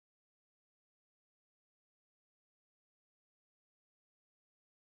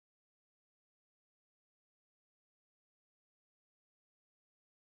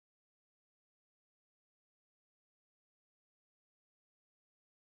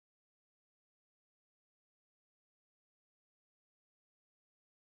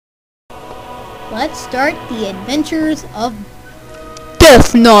let's start the adventures of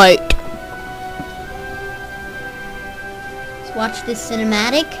Death Knight. Let's watch this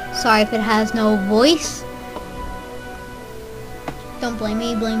cinematic. Sorry if it has no voice. Don't blame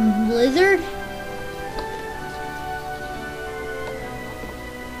me, blame Blizzard.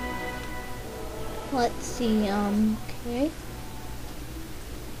 Let's see, okay.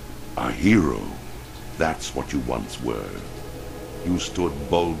 A hero. That's what you once were. You stood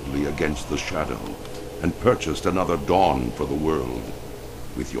boldly against the shadow and purchased another dawn for the world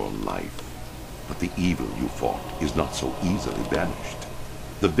with your life. But the evil you fought is not so easily banished.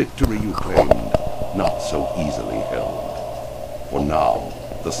 The victory you claimed, not so easily held. For now,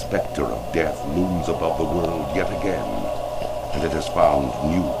 the specter of death looms above the world yet again, and it has found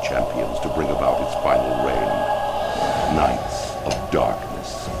new champions to bring about its final reign. Knights of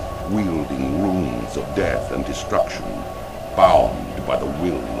darkness, wielding runes of death and destruction, bound by the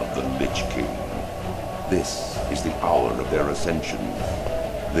will of the Lich King. This is the hour of their ascension.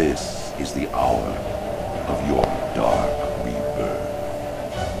 This is the hour of your dark rebirth.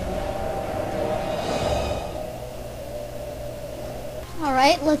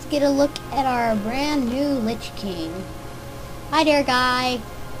 Alright, let's get a look at our brand new Lich King. Hi there, guy.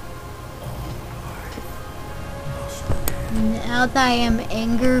 Now that I am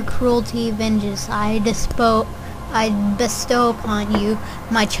anger, cruelty, vengeance, I bestow upon you,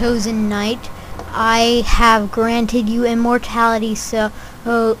 my chosen knight. I have granted you immortality so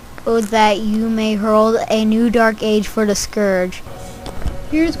that you may herald a new dark age for the Scourge.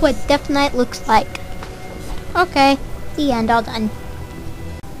 Here's what Death Knight looks like. Okay, the end, all done.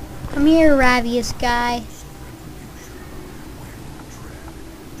 Come here, Ravious guy.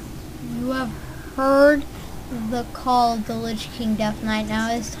 You have heard the call of the Lich King, Death Knight.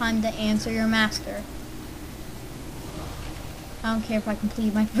 Now it's time to answer your master. I don't care if I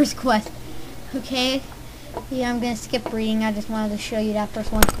complete my first quest. Okay? Yeah, I'm gonna skip reading. I just wanted to show you that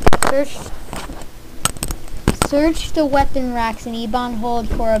first one. Search the weapon racks in Ebon hold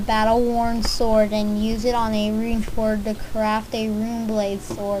for a battle-worn sword and use it on a rune sword to craft a rune blade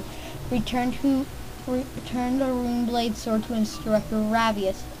sword. Return the rune blade sword to Instructor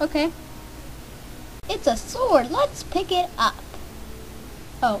Ravious. Okay. It's a sword. Let's pick it up.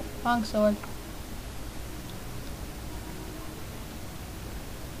 Oh, wrong sword.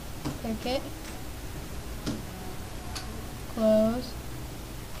 Pick it. Close.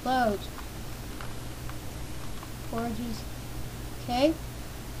 Close. Orgies. Okay.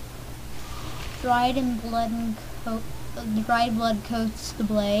 Dried blood coats the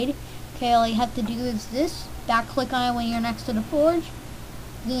blade. Okay, all you have to do is this. Back click on it when you're next to the forge.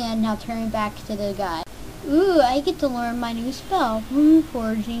 And now turn it back to the guy. Ooh, I get to learn my new spell, Rune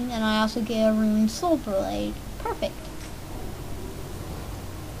Forging, and I also get a Rune Soul Blade. Perfect.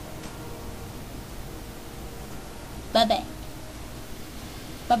 Bye-bye.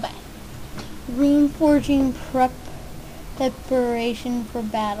 Bye-bye. Rune Forging preparation for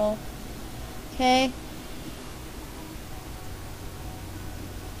battle. Okay.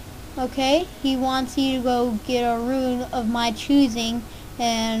 Okay, he wants you to go get a rune of my choosing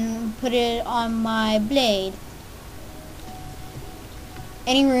and put it on my blade.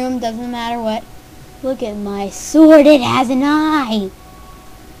 Any rune, doesn't matter what. Look at my sword, it has an eye!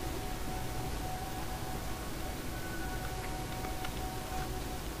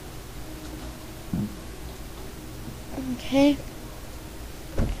 Okay.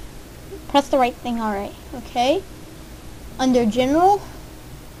 Press the right thing, alright. Okay. Under General,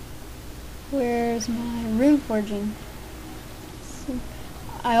 where's my rune forging?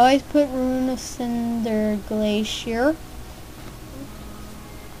 I always put Rune of Cinder Glacier.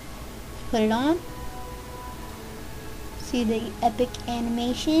 Put it on. See the epic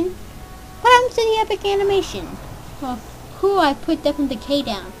animation? What happens to the epic animation? Oh, I put Death and Decay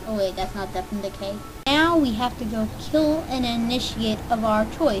down. Oh wait, that's not Death and Decay. Now we have to go kill an initiate of our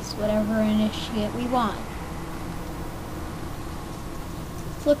choice, whatever initiate we want.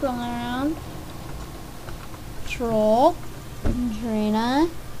 Flip around. Troll. Drina,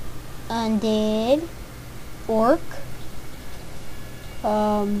 Undead, Orc,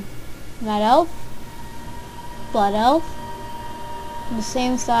 Night Elf, Blood Elf. On the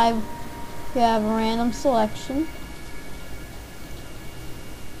same side, we have a random selection.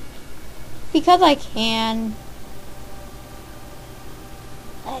 Because I can,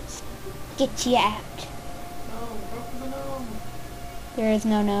 let's get you out. There is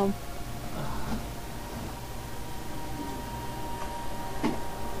no gnome.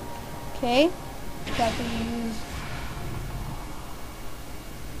 Okay, got to use.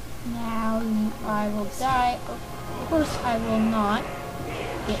 Now I will die. Of course I will not.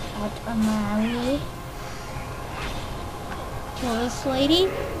 Get out of my way. Kill this lady.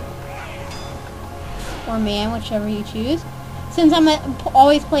 Or man, whichever you choose. Since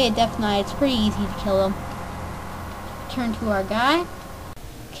always play a Death Knight, it's pretty easy to kill him. Turn to our guy.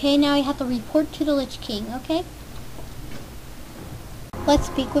 Okay, now we have to report to the Lich King, okay? Let's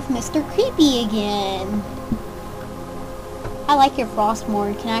speak with Mr. Creepy again. I like your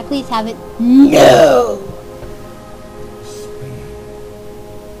Frostmourne. Can I please have it? No!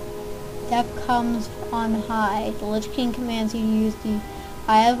 Death comes on high. The Lich King commands you to use the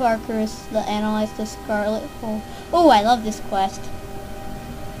Eye of Acherus to analyze the Scarlet Hole. Oh, I love this quest.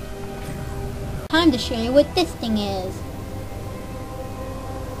 Time to show you what this thing is.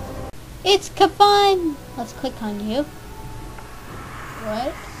 It's Kafun! Let's click on you.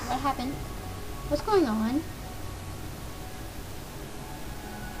 What? What happened? What's going on?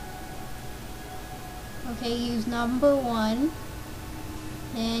 Okay, use number 1.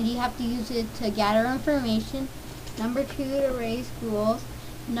 And you have to use it to gather information. Number 2 to raise ghouls.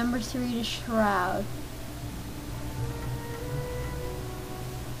 Number 3 to shroud.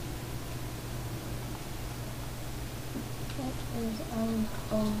 That is out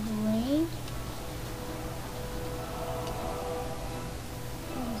of range.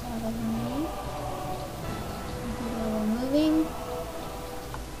 That is out of range. We're moving.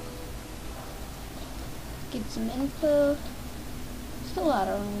 Get some info. Still out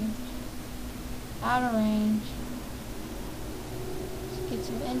of range. Out of range. Let's get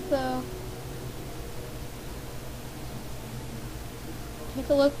some info. Take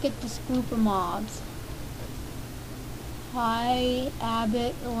a look at this group of mobs. High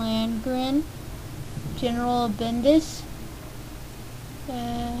Abbot Landgren, General Bendis,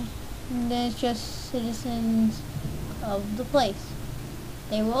 and then it's just citizens of the place.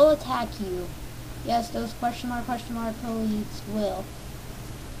 They will attack you. Yes, those question mark police will.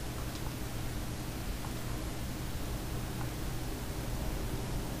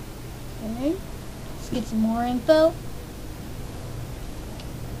 Okay, let's get some more info.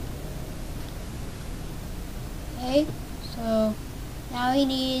 Okay, so now we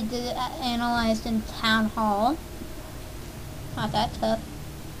need to analyze in Town Hall. Not that tough.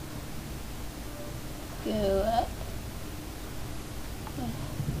 Go up.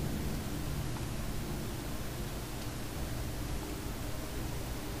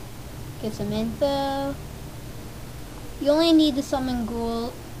 Get some info. You only need to summon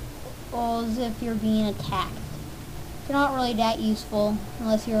ghouls if you're being attacked. They're not really that useful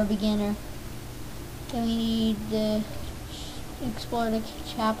unless you're a beginner. Then we need to explore the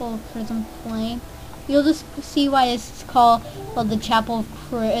Chapel of Prism Flame. You'll just see why this is called the Chapel of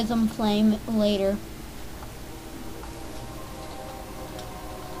Prism Flame later.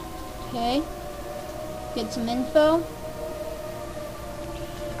 Okay. Get some info.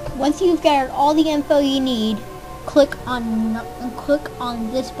 Once you've gathered all the info you need, click on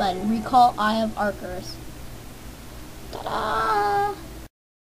this button. Recall Eye of Acherus. Ta-da!